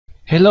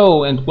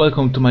Hello and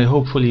welcome to my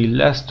hopefully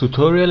last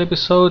tutorial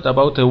episode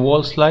about the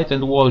Wallslide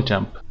and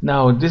Walljump.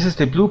 Now this is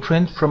the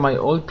blueprint from my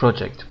old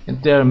project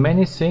and there are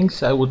many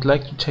things I would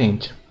like to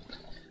change.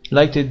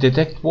 Like the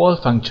detect wall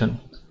function,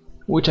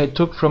 which I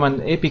took from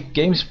an Epic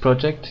Games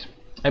project.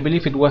 I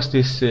believe it was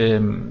this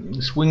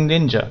Swing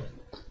Ninja,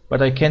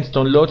 but I can't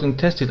download and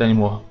test it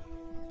anymore.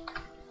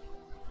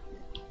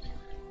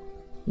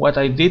 What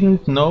I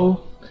didn't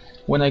know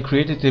when I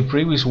created the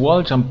previous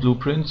Walljump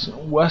blueprints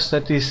was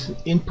that this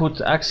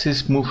input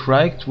axis move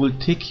right will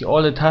tick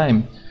all the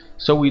time,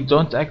 so we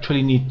don't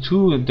actually need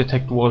two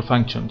detect wall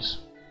functions.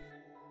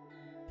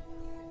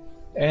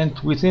 And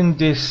within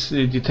this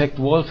detect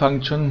wall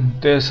function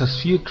there's a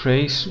sphere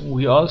trace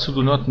we also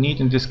do not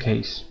need in this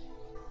case.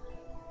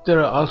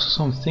 There are also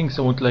some things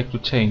I would like to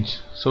change,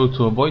 so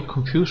to avoid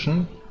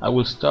confusion I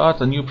will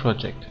start a new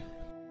project.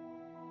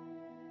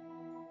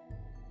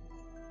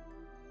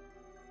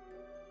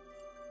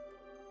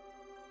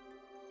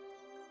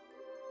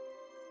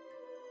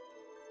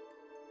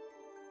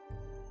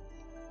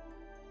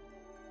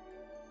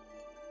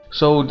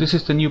 So this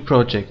is the new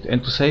project,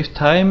 and to save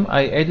time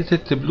I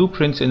edited the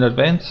blueprints in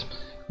advance,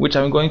 which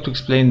I'm going to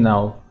explain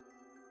now.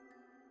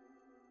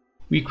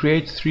 We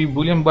create 3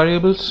 boolean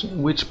variables,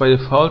 which by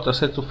default are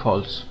set to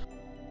false.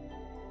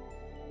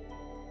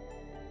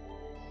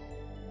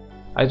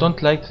 I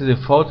don't like the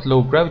default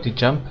low gravity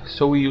jump,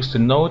 so we use the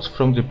nodes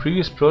from the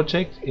previous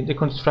project in the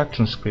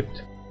construction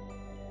script.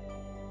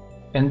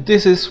 And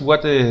this is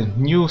what a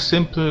new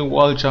simple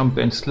wall jump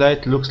and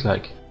slide looks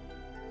like.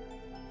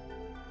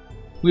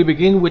 We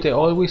begin with the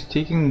always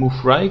ticking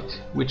move right,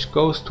 which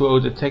goes to our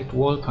detect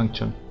wall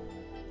function.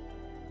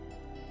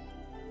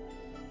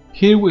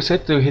 Here we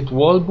set the hit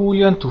wall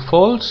boolean to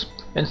false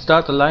and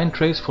start a line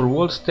trace for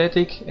wall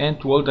static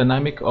and wall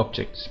dynamic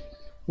objects,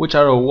 which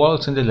are our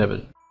walls in the level.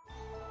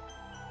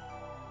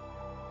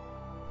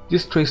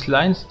 This trace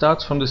line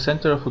starts from the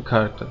center of a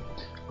character,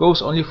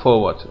 goes only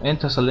forward and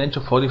has a length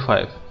of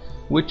 45,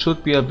 which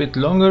should be a bit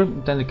longer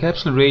than the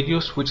capsule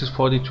radius, which is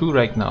 42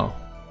 right now.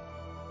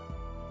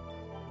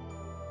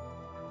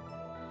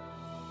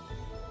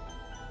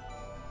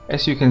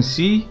 As you can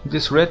see,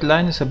 this red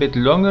line is a bit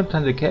longer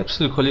than the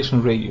capsule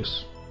collision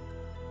radius.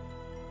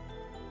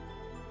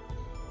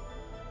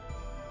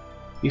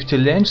 If the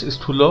length is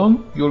too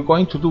long, you are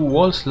going to do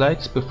wall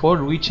slides before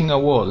reaching a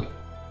wall.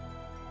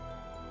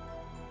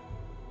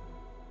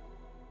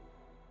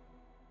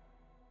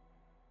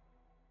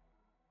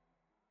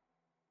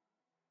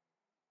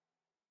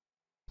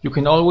 You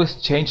can always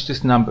change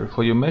this number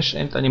for your mesh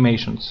and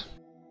animations.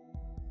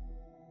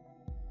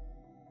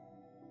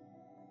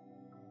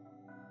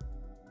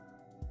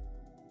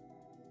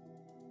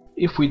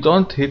 If we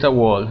don't hit a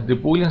wall, the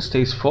boolean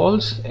stays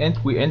false and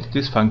we end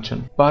this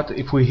function. But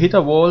if we hit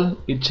a wall,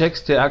 it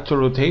checks the actor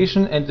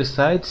rotation and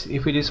decides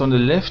if it is on the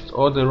left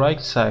or the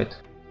right side.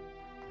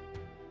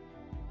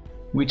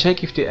 We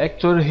check if the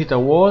actor hit a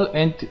wall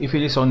and if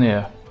it is on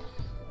air.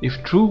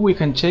 If true, we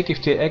can check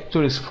if the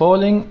actor is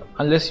falling,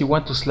 unless you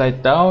want to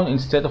slide down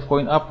instead of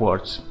going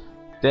upwards.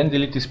 Then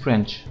delete this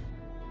branch.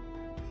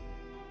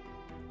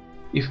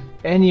 If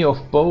any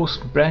of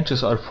both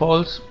branches are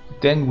false,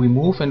 then we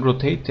move and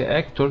rotate the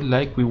actor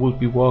like we would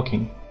be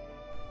walking.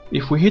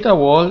 If we hit a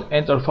wall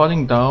and are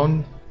falling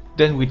down,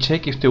 then we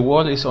check if the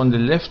wall is on the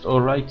left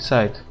or right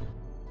side.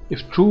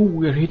 If true,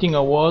 we are hitting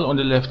a wall on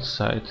the left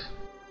side.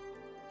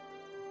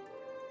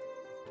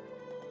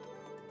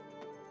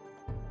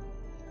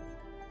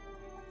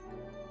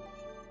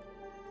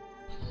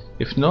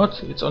 If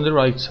not, it's on the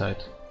right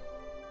side.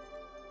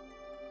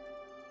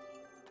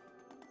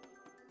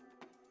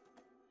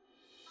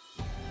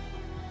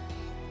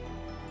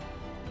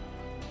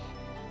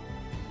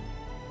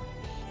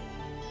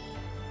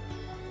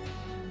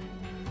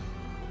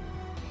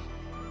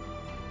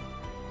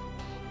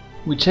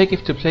 We check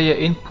if the player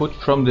input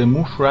from the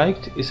move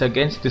right is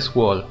against this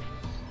wall,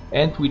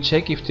 and we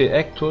check if the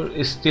actor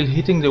is still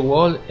hitting the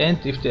wall and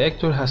if the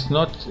actor has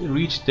not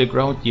reached the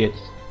ground yet.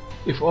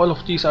 If all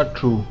of these are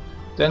true,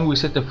 then we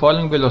set the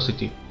falling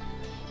velocity.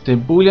 The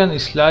boolean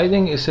is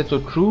sliding is set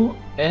to true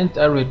and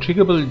a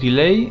retriggable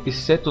delay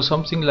is set to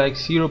something like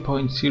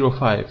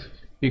 0.05,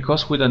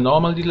 because with a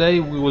normal delay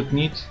we would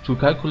need to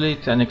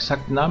calculate an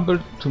exact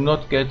number to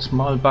not get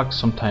small bugs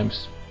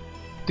sometimes.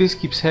 This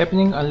keeps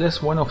happening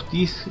unless one of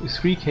these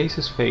 3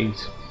 cases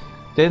fails.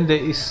 Then the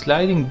is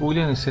sliding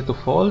boolean is set to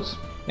false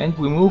and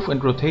we move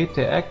and rotate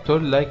the actor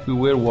like we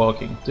were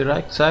walking. The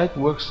right side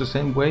works the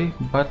same way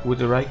but with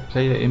the right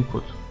player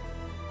input.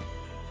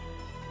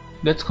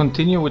 Let's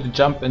continue with the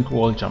jump and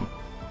wall jump.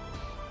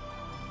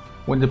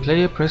 When the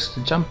player presses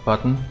the jump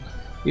button,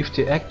 if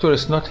the actor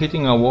is not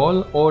hitting a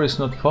wall or is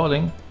not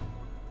falling,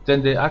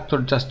 then the actor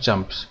just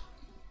jumps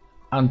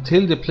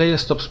until the player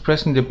stops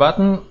pressing the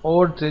button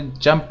or the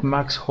jump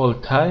max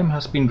hold time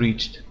has been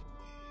reached.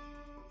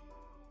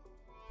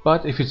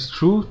 But if it's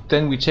true,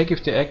 then we check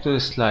if the actor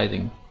is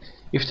sliding.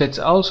 If that's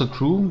also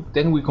true,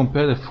 then we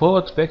compare the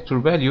forward vector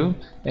value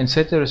and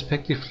set the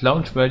respective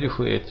launch value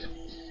for it.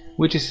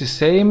 which is the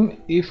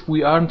same if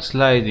we aren't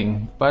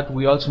sliding, but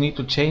we also need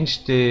to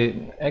change the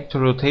actor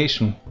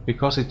rotation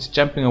because it's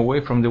jumping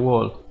away from the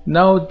wall.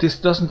 Now this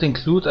doesn't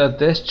include a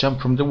dash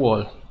jump from the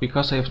wall,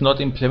 because I have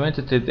not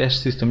implemented the dash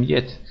system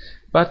yet,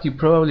 but you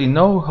probably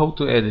know how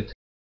to add it.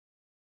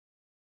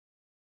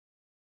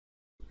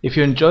 If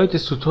you enjoyed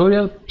this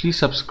tutorial, please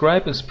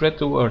subscribe and spread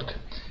the word,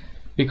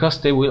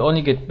 because they will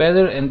only get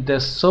better and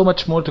there's so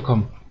much more to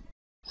come.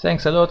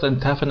 Thanks a lot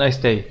and have a nice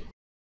day.